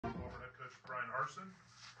Bryan Harsin.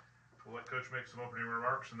 We'll let Coach make some opening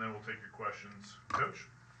remarks, and then we'll take your questions. Coach?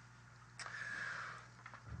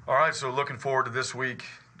 All right, so looking forward to this week,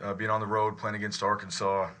 being on the road, playing against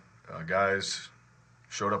Arkansas. Guys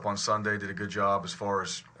showed up on Sunday, did a good job as far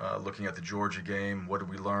as looking at the Georgia game, what did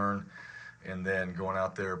we learn, and then going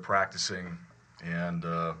out there practicing and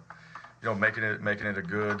making it a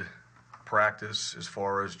good practice as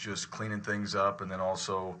far as just cleaning things up, and then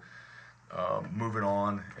also moving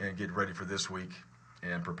on and getting ready for this week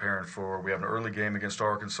and preparing for. We have an early game against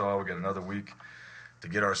Arkansas. We got another week to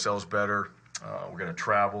get ourselves better. We're going to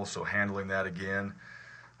travel, so handling that again.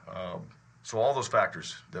 So all those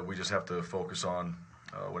factors that we just have to focus on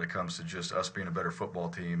when it comes to just us being a better football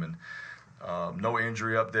team. And no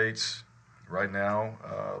injury updates right now.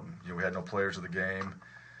 We had no players of the game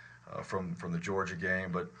from the Georgia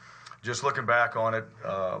game. But just looking back on it,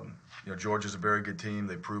 Georgia's a very good team.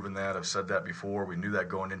 They've proven that. I've said that before. We knew that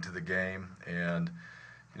going into the game. And,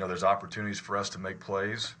 there's opportunities for us to make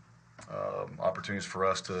plays. Opportunities for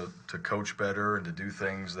us to coach better and to do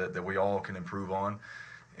things that we all can improve on.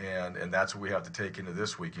 And that's what we have to take into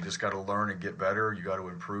this week. You just got to learn and get better. You got to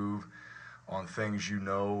improve on things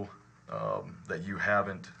that you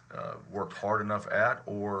haven't worked hard enough at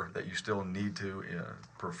or that you still need to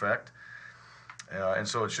perfect. And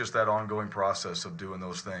so it's just that ongoing process of doing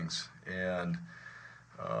those things. And,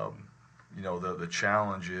 the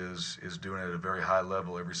challenge is doing it at a very high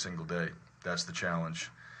level every single day. That's the challenge.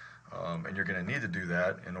 And you're going to need to do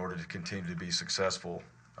that in order to continue to be successful,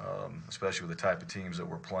 especially with the type of teams that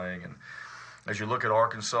we're playing. And as you look at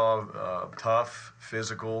Arkansas, tough,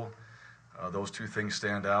 physical, those two things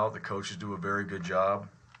stand out. The coaches do a very good job.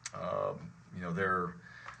 They're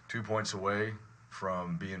 2 points away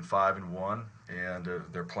from being 5-1, and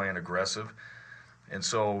they're playing aggressive. And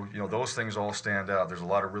so, those things all stand out. There's a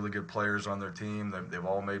lot of really good players on their team. They've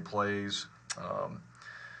all made plays.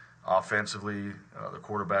 Offensively, the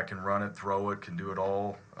quarterback can run it, throw it, can do it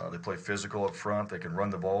all. They play physical up front. They can run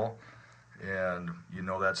the ball. And,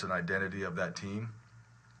 that's an identity of that team.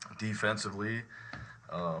 Defensively,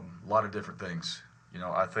 a lot of different things.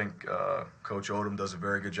 I think Coach Odom does a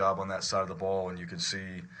very good job on that side of the ball, and you can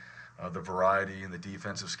see the variety in the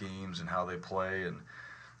defensive schemes and how they play. And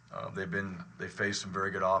they faced some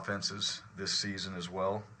very good offenses this season as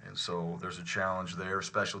well. And so there's a challenge there.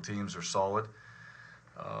 Special teams are solid.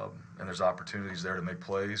 And there's opportunities there to make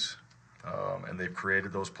plays, and they've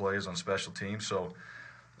created those plays on special teams. So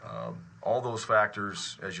all those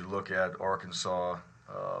factors, as you look at Arkansas,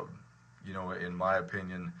 in my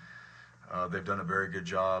opinion, they've done a very good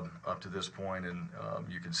job up to this point, and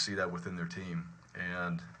you can see that within their team.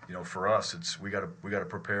 And for us, we got to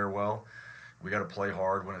prepare well. We got to play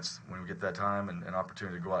hard when we get that time and an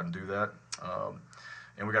opportunity to go out and do that.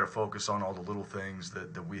 And we got to focus on all the little things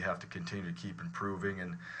that we have to continue to keep improving,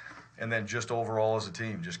 and then just overall as a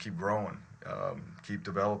team, just keep growing, keep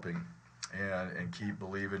developing, and keep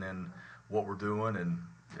believing in what we're doing, and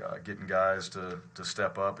getting guys to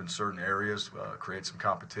step up in certain areas, create some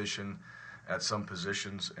competition at some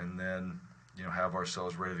positions, and then have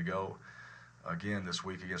ourselves ready to go again this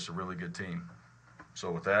week against a really good team.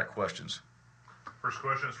 So with that, questions. First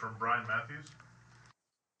question is from Brian Matthews.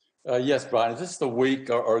 Yes, Brian. Is this the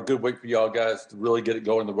week or a good week for y'all guys to really get it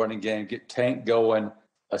going in the running game, get Tank going,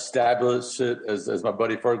 establish it, as my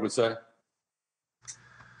buddy Ferg would say?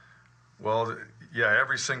 Well, yeah,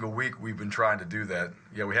 every single week we've been trying to do that.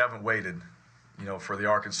 Yeah, we haven't waited, for the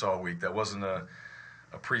Arkansas week. That wasn't a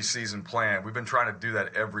preseason plan. We've been trying to do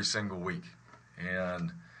that every single week.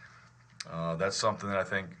 And that's something that I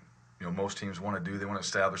think, most teams want to do. They want to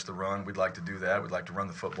establish the run. We'd like to do that. We'd like to run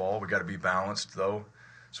the football. We got to be balanced, though.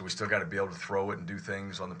 So we still got to be able to throw it and do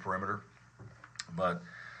things on the perimeter. But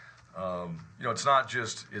it's not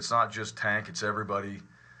just Tank. It's everybody.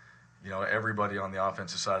 Everybody on the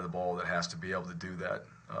offensive side of the ball that has to be able to do that.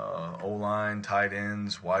 O-line, tight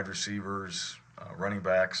ends, wide receivers, running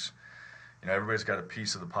backs. Everybody's got a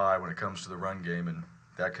piece of the pie when it comes to the run game, and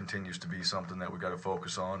that continues to be something that we got to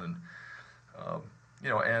focus on, and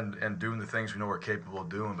and doing the things we know we're capable of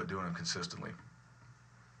doing, but doing them consistently.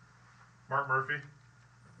 Mark Murphy.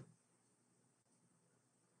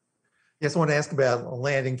 Yes, I want to ask about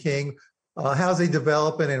Landon King. How's he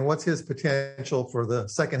developing, and what's his potential for the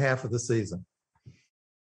second half of the season?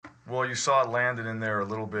 Well, you saw Landon in there a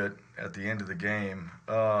little bit at the end of the game.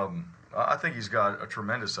 I think he's got a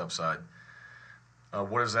tremendous upside.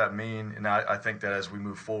 What does that mean? And I think that as we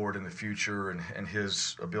move forward in the future and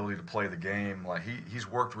his ability to play the game, like he's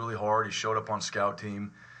worked really hard. He showed up on scout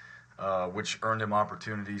team, which earned him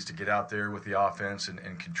opportunities to get out there with the offense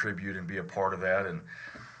and contribute and be a part of that. And,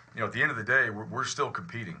 at the end of the day, we're still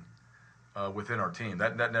competing. within our team.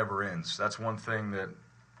 That never ends. That's one thing that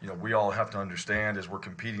we all have to understand is we're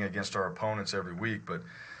competing against our opponents every week, but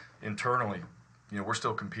internally, we're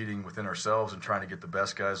still competing within ourselves and trying to get the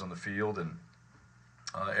best guys on the field. And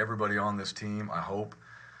everybody on this team, I hope,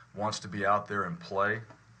 wants to be out there and play.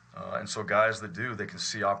 And so guys that do, they can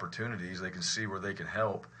see opportunities, they can see where they can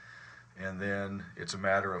help, and then it's a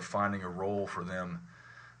matter of finding a role for them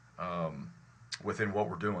within what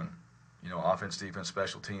we're doing. Offense, defense,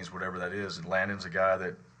 special teams, whatever that is. And Landon's a guy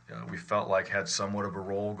that we felt like had somewhat of a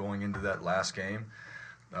role going into that last game,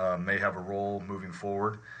 may have a role moving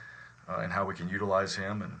forward, and how we can utilize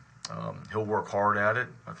him. And he'll work hard at it.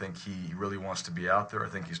 I think he really wants to be out there. I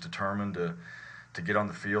think he's determined to get on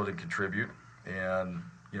the field and contribute. And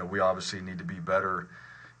we obviously need to be better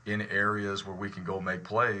in areas where we can go make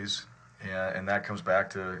plays, and that comes back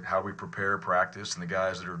to how we prepare, practice, and the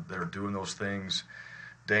guys that are doing those things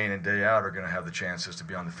day in and day out are going to have the chances to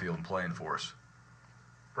be on the field and playing for us.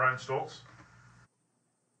 Brian Stoltz.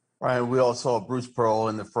 Ryan, we all saw Bruce Pearl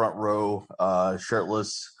in the front row,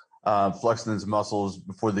 shirtless, flexing his muscles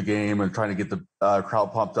before the game and trying to get the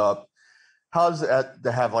crowd pumped up. How does that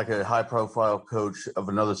to have like a high-profile coach of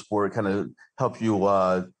another sport kind of help you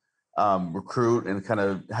recruit, and kind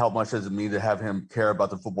of how much does it mean to have him care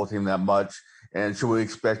about the football team that much? And should we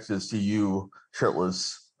expect to see you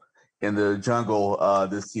shirtless in the jungle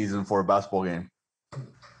this season for a basketball game?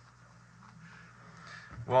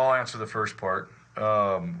 Well, I'll answer the first part.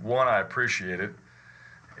 One, I appreciate it.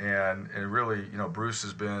 And really, Bruce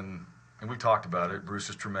has been, and we talked about it, Bruce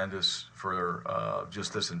is tremendous for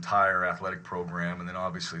just this entire athletic program, and then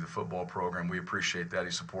obviously the football program. We appreciate that.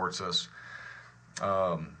 He supports us.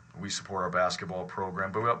 We support our basketball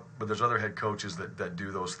program. But there's other head coaches that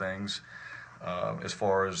do those things as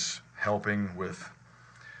far as helping with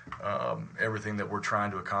everything that we're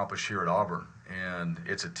trying to accomplish here at Auburn. And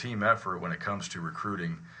it's a team effort when it comes to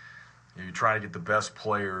recruiting. You try to get the best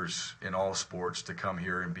players in all sports to come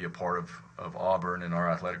here and be a part of Auburn and our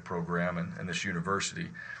athletic program and this university.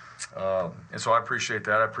 And so I appreciate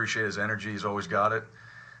that. I appreciate his energy. He's always got it.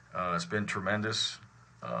 It's been tremendous.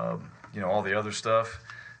 All the other stuff,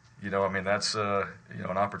 that's, an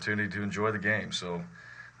opportunity to enjoy the game. So,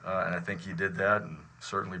 and I think he did that and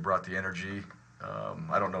certainly brought the energy.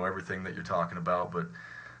 I don't know everything that you're talking about, but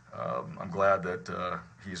I'm glad that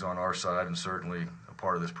he's on our side and certainly a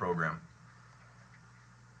part of this program.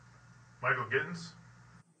 Michael Gittens.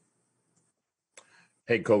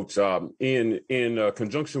 Hey, Coach. In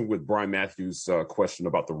conjunction with Brian Matthews' question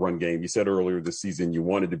about the run game, you said earlier this season you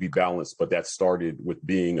wanted to be balanced, but that started with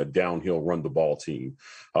being a downhill run the ball team.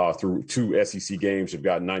 Through 2 SEC games, you've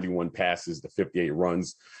got 91 passes to 58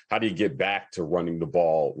 runs. How do you get back to running the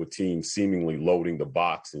ball with teams seemingly loading the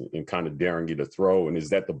box and kind of daring you to throw? And is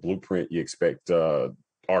that the blueprint you expect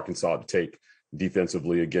Arkansas to take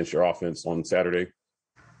defensively against your offense on Saturday?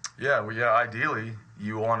 Yeah, ideally,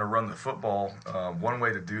 you want to run the football. One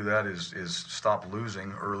way to do that is stop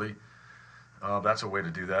losing early. That's a way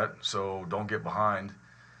to do that. So don't get behind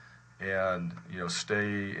and,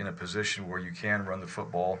 stay in a position where you can run the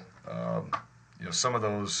football. Some of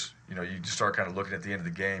those, you just start kind of looking at the end of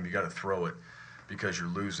the game. You got to throw it because you're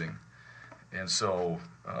losing. And so,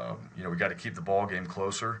 we got to keep the ball game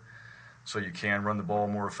closer so you can run the ball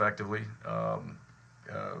more effectively.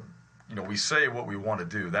 We say what we want to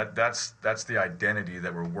do. That's the identity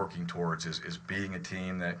that we're working towards is being a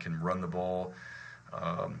team that can run the ball,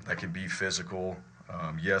 that can be physical.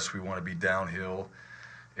 Yes, we want to be downhill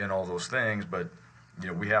and all those things, but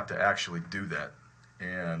we have to actually do that.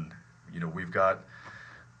 And we've got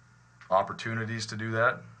opportunities to do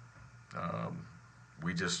that.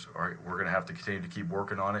 We're going to have to continue to keep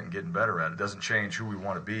working on it and getting better at it. It doesn't change who we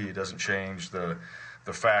want to be. It doesn't change the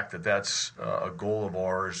fact that that's a goal of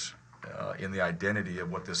ours. In the identity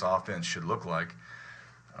of what this offense should look like.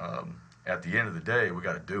 At the end of the day, we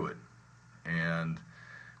got to do it, and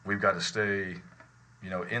we've got to stay,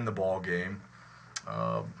 in the ball game.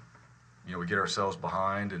 We get ourselves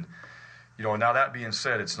behind, and now that being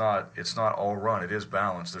said, it's not all run. It is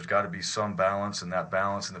balance. There's got to be some balance, and that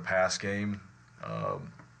balance in the pass game,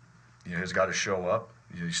 has got to show up.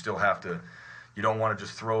 You still have to. You don't want to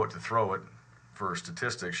just throw it to throw it. For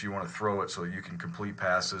statistics, you want to throw it so you can complete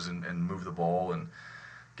passes and move the ball and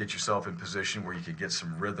get yourself in position where you can get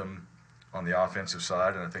some rhythm on the offensive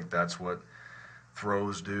side. And I think that's what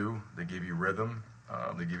throws do. They give you rhythm.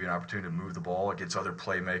 They give you an opportunity to move the ball. It gets other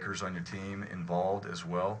playmakers on your team involved as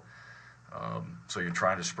well. So you're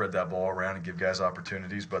trying to spread that ball around and give guys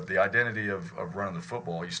opportunities. But the identity of running the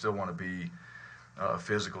football, you still want to be a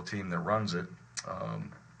physical team that runs it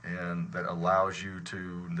and that allows you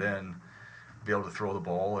to then be able to throw the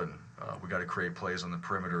ball and we got to create plays on the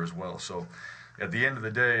perimeter as well. So at the end of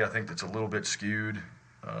the day, I think that's a little bit skewed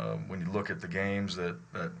when you look at the games that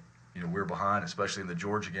we're behind, especially in the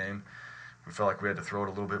Georgia game. We felt like we had to throw it a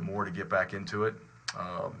little bit more to get back into it.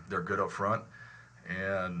 They're good up front,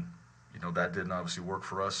 and that didn't obviously work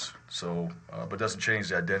for us. So, but it doesn't change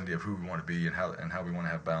the identity of who we want to be and how we want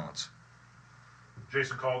to have balance.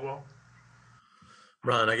 Jason Caldwell.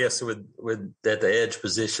 Ryan, I guess with at the edge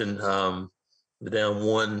position, the down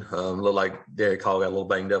one, looked like Derek Hall got a little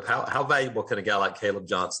banged up. How valuable can a guy like Caleb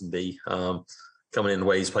Johnson be coming in the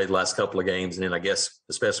way he's played the last couple of games, and then I guess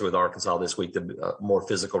especially with Arkansas this week, the more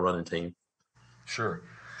physical running team? Sure.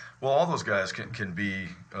 Well, all those guys can be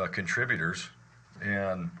contributors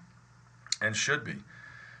and should be.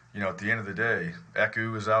 At the end of the day,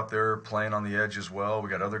 Eku is out there playing on the edge as well. We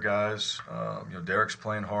got other guys. Derek's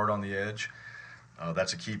playing hard on the edge.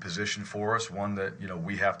 That's a key position for us, one that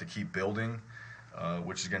we have to keep building,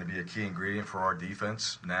 which is going to be a key ingredient for our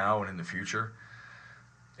defense now and in the future.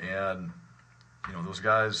 And those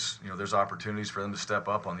guys, there's opportunities for them to step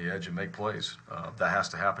up on the edge and make plays. That has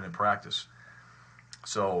to happen in practice.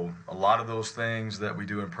 So a lot of those things that we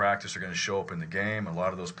do in practice are going to show up in the game. A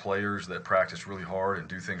lot of those players that practice really hard and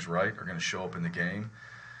do things right are going to show up in the game.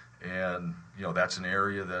 And, that's an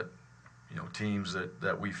area that, teams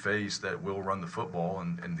that we face that will run the football,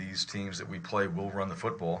 and these teams that we play will run the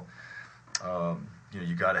football.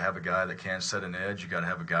 You got to have a guy that can set an edge. You got to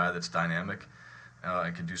have a guy that's dynamic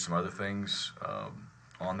and can do some other things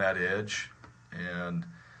on that edge. And,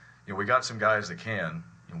 we got some guys that can.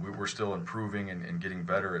 We're still improving and getting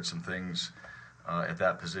better at some things at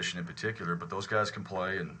that position in particular. But those guys can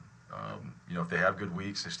play, and if they have good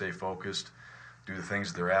weeks, they stay focused, do the things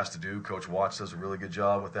that they're asked to do. Coach Watts does a really good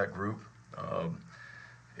job with that group.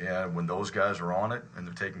 And when those guys are on it and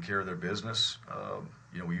they're taking care of their business,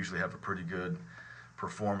 we usually have a pretty good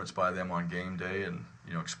performance by them on game day, and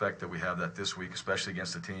expect that we have that this week, especially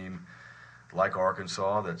against a team like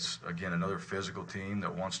Arkansas. That's again another physical team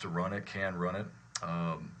that wants to run it, can run it.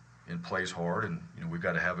 And plays hard, and we've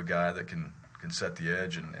got to have a guy that can set the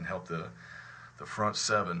edge and help the front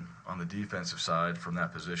seven on the defensive side from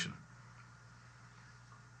that position.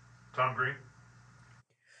 Tom Green.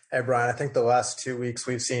 Hey, Brian, I think the last 2 weeks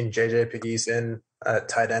we've seen J.J. Pegues in at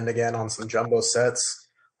tight end again on some jumbo sets.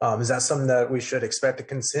 Is that something that we should expect to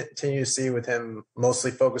continue to see with him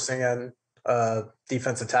mostly focusing on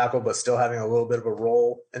defensive tackle but still having a little bit of a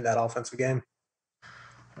role in that offensive game?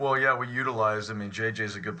 Well, yeah, we utilize.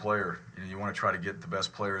 JJ's a good player. You want to try to get the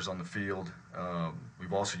best players on the field.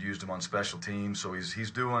 We've also used him on special teams, so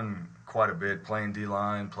he's doing quite a bit, playing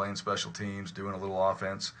D-line, playing special teams, doing a little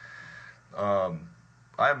offense.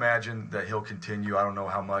 I imagine that he'll continue. I don't know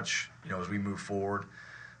how much, as we move forward,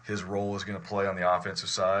 his role is going to play on the offensive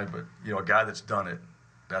side. But, a guy that's done it,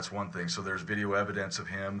 that's one thing. So there's video evidence of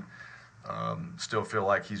him. Still feel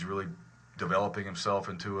like he's really developing himself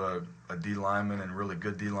into a D lineman, and really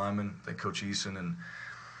good D lineman. I think Coach Eason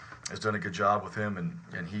has done a good job with him,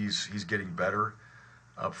 and he's getting better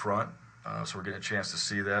up front. So we're getting a chance to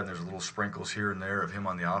see that, and there's little sprinkles here and there of him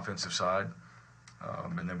on the offensive side,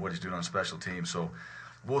 and then what he's doing on special teams. So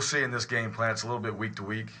we'll see in this game plan. It's a little bit week to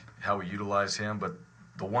week how we utilize him, but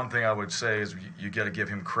the one thing I would say is you got to give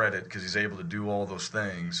him credit because he's able to do all those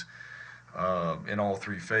things in all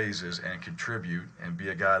three phases and contribute and be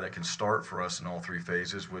a guy that can start for us in all three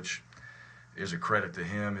phases, which is a credit to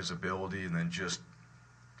him, his ability, and then just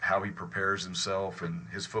how he prepares himself, and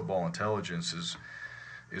his football intelligence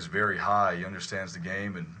is very high. He understands the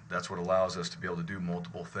game, and that's what allows us to be able to do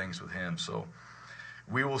multiple things with him. So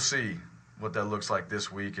we will see what that looks like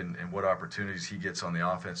this week and what opportunities he gets on the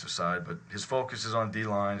offensive side. But his focus is on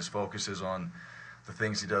D-line, his focus is on the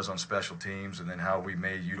things he does on special teams, and then how we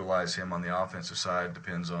may utilize him on the offensive side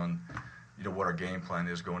depends on, what our game plan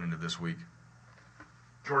is going into this week.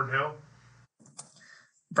 Jordan Hill.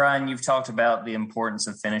 Brian, you've talked about the importance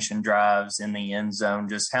of finishing drives in the end zone.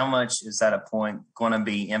 Just how much is that a point going to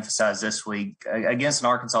be emphasized this week against an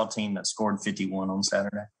Arkansas team that scored 51 on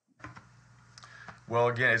Saturday? Well,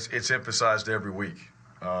 again, it's emphasized every week.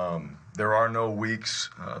 There are no weeks.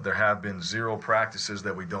 There have been 0 practices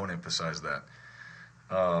that we don't emphasize that.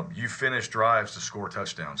 You finish drives to score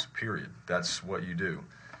touchdowns, period. That's what you do.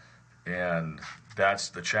 And that's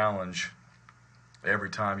the challenge every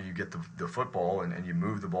time you get the football and you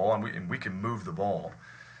move the ball, and we can move the ball.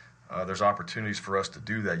 There's opportunities for us to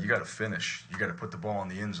do that. You got to finish. You got to put the ball in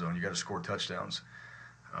the end zone. You got to score touchdowns.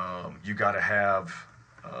 You got to have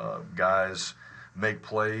guys make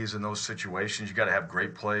plays in those situations. You got to have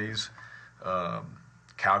great plays,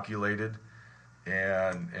 calculated,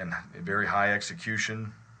 and very high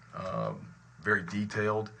execution, very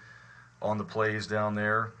detailed. on the plays down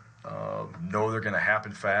there. Know they're going to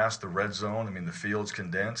happen fast. The red zone, I mean, the field's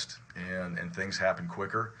condensed and things happen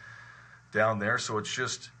quicker down there. So it's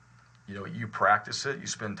just, you practice it, you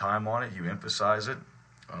spend time on it, you emphasize it.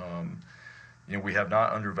 We have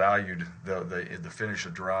not undervalued the finish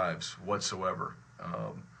of drives whatsoever.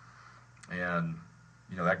 And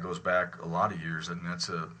that goes back a lot of years, and that's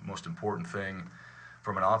the most important thing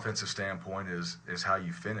from an offensive standpoint is how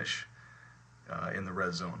you finish in the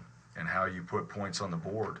red zone and how you put points on the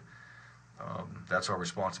board. That's our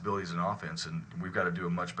responsibility as an offense, and we've got to do a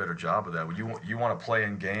much better job of that. When you want to play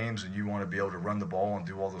in games and you want to be able to run the ball and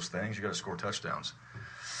do all those things, you got to score touchdowns.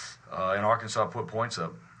 And Arkansas put points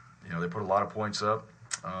up. They put a lot of points up.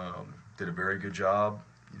 Did a very good job.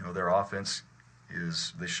 Their offense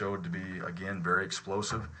they showed to be, again, very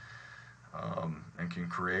explosive and can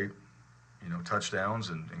create, touchdowns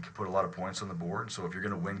and can put a lot of points on the board. So if you're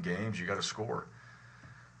going to win games, you got to score.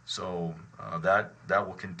 So that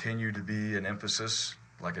will continue to be an emphasis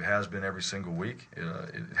like it has been every single week.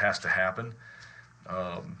 It has to happen.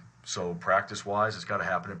 So practice-wise, it's got to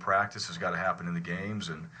happen in practice. It's got to happen in the games.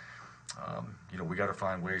 And, we got to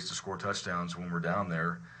find ways to score touchdowns when we're down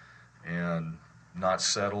there and not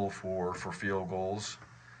settle for field goals.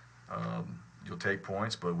 You'll take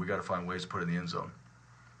points, but we got to find ways to put it in the end zone.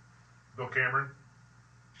 Bill Cameron.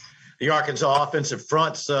 The Arkansas offensive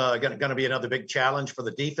front's going to be another big challenge for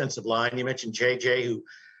the defensive line. You mentioned JJ, who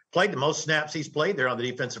played the most snaps he's played there on the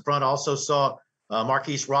defensive front. Also saw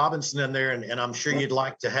Marquise Robinson in there, and I'm sure you'd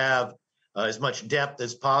like to have as much depth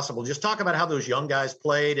as possible. Just talk about how those young guys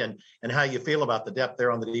played and how you feel about the depth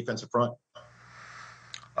there on the defensive front.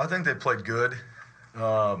 I think they played good.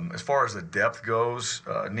 As far as the depth goes,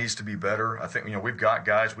 it needs to be better. I think, we've got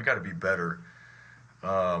guys, we got to be better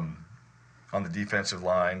on the defensive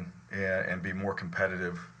line and be more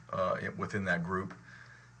competitive within that group.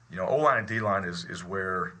 O-line and D-line is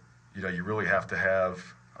where, you really have to have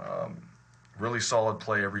really solid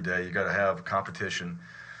play every day. You got to have competition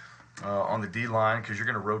on the D-line because you're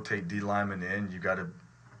going to rotate D linemen in. You got to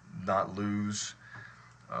not lose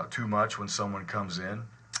too much when someone comes in.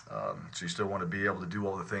 So you still want to be able to do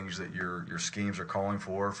all the things that your schemes are calling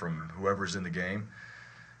for from whoever's in the game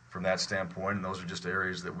from that standpoint. And those are just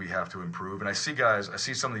areas that we have to improve. And I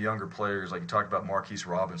see some of the younger players, like you talked about Marquise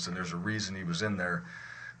Robinson. There's a reason he was in there.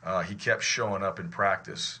 He kept showing up in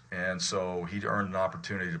practice, and so he'd earned an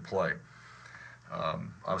opportunity to play.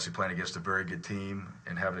 Obviously playing against a very good team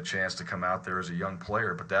and having a chance to come out there as a young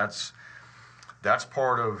player. But that's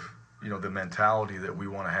part of, the mentality that we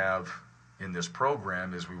want to have in this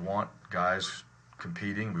program is we want guys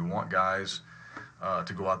competing. We want guys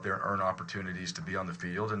to go out there and earn opportunities to be on the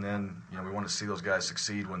field. And then, we want to see those guys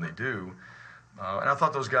succeed when they do. And I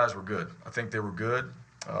thought those guys were good. I think they were good.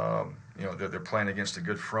 They're playing against a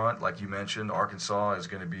good front. Like you mentioned, Arkansas is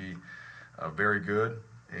going to be very good.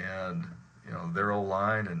 And, their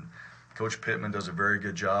O-line and Coach Pittman does a very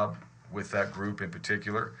good job with that group in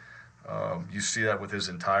particular. You see that with his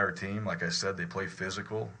entire team. Like I said, they play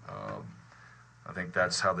physical. I think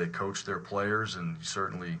that's how they coach their players, and you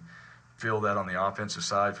certainly feel that on the offensive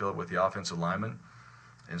side, feel it with the offensive linemen.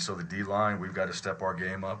 And so the D-line, we've got to step our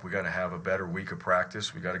game up. We've got to have a better week of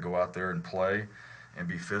practice. We've got to go out there and play and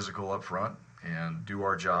be physical up front and do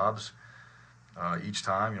our jobs each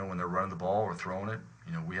time. When they're running the ball or throwing it,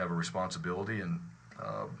 we have a responsibility. And,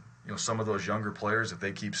 some of those younger players, if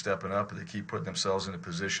they keep stepping up and they keep putting themselves in a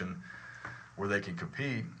position where they can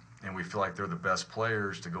compete, and we feel like they're the best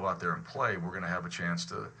players to go out there and play, we're going to have a chance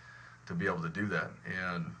to be able to do that.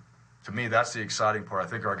 And to me, that's the exciting part. I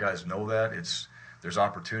think our guys know that. There's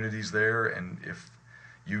opportunities there, and if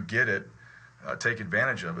you get it, take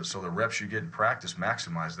advantage of it. So the reps you get in practice,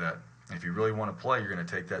 maximize that. If you really want to play, you're going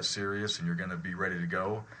to take that serious, and you're going to be ready to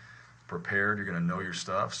go, prepared. You're going to know your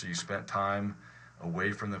stuff. So you spent time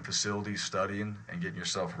away from the facility studying and getting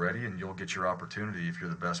yourself ready, and you'll get your opportunity if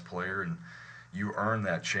you're the best player, and you earn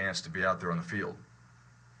that chance to be out there on the field.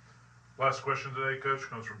 Last question today, Coach,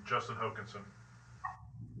 comes from Justin Hokanson.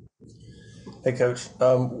 Hey, Coach.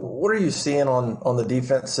 What are you seeing on the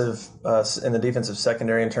defensive in the defensive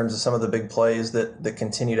secondary in terms of some of the big plays that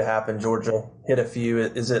continue to happen? Georgia hit a few.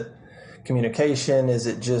 Is it communication? Is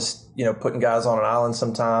it just putting guys on an island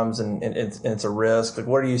sometimes and it's a risk? Like,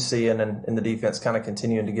 what are you seeing in the defense kind of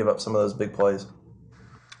continuing to give up some of those big plays?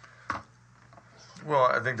 Well,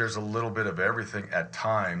 I think there's a little bit of everything at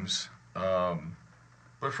times,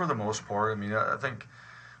 but for the most part, I think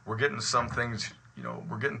we're getting some things.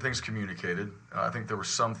 We're getting things communicated. I think there were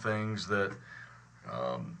some things that,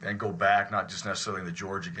 and go back, not just necessarily in the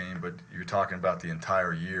Georgia game, but you're talking about the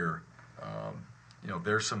entire year.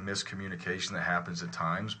 There's some miscommunication that happens at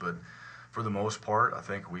times, but for the most part, I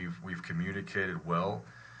think we've communicated well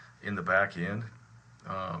in the back end.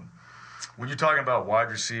 When you're talking about wide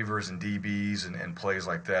receivers and DBs and plays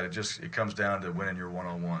like that, it comes down to winning your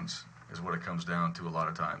one-on-ones is what it comes down to a lot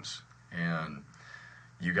of times. And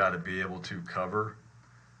you got to be able to cover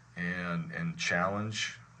and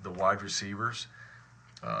challenge the wide receivers.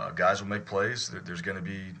 Guys will make plays. There's going to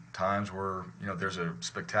be times where, there's a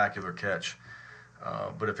spectacular catch.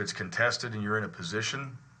 But if it's contested and you're in a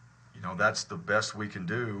position, that's the best we can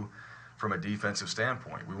do from a defensive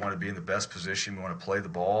standpoint. We want to be in the best position. We want to play the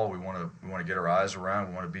ball. We want to get our eyes around.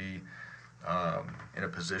 We want to be in a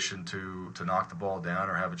position to knock the ball down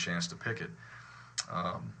or have a chance to pick it.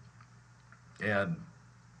 And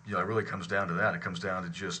it really comes down to that. It comes down to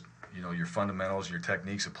just your fundamentals, your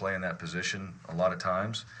techniques of playing that position. A lot of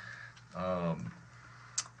times,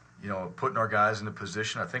 putting our guys in a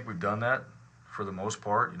position. I think we've done that for the most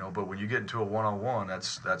part. But when you get into a one-on-one,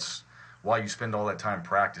 that's why you spend all that time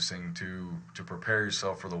practicing to prepare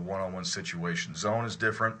yourself for the one-on-one situation. Zone is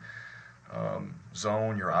different.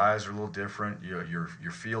 Zone, your eyes are a little different.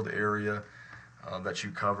 Your field area that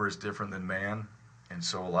you cover is different than man. And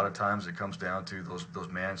so a lot of times it comes down to those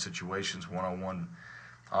man situations, one-on-one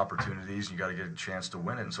opportunities. You got to get a chance to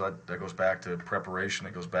win it. And so that goes back to preparation.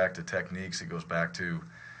 It goes back to techniques. It goes back to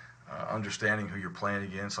understanding who you're playing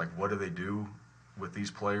against. Like, what do they do with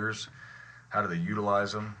these players? How do they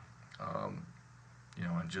utilize them?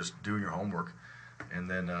 And just doing your homework, and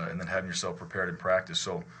then having yourself prepared in practice.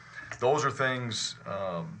 So those are things,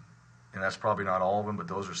 and that's probably not all of them, but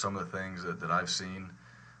those are some of the things that I've seen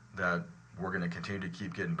that we're going to continue to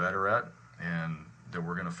keep getting better at, and that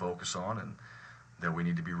we're going to focus on, and that we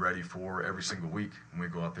need to be ready for every single week when we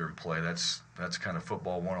go out there and play. That's kind of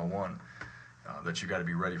football 101. That you got to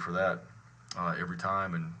be ready for that every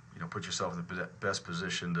time, and put yourself in the best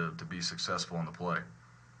position to be successful on the play.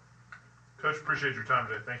 Coach, appreciate your time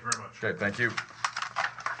today. Thank you very much. Okay, thank you.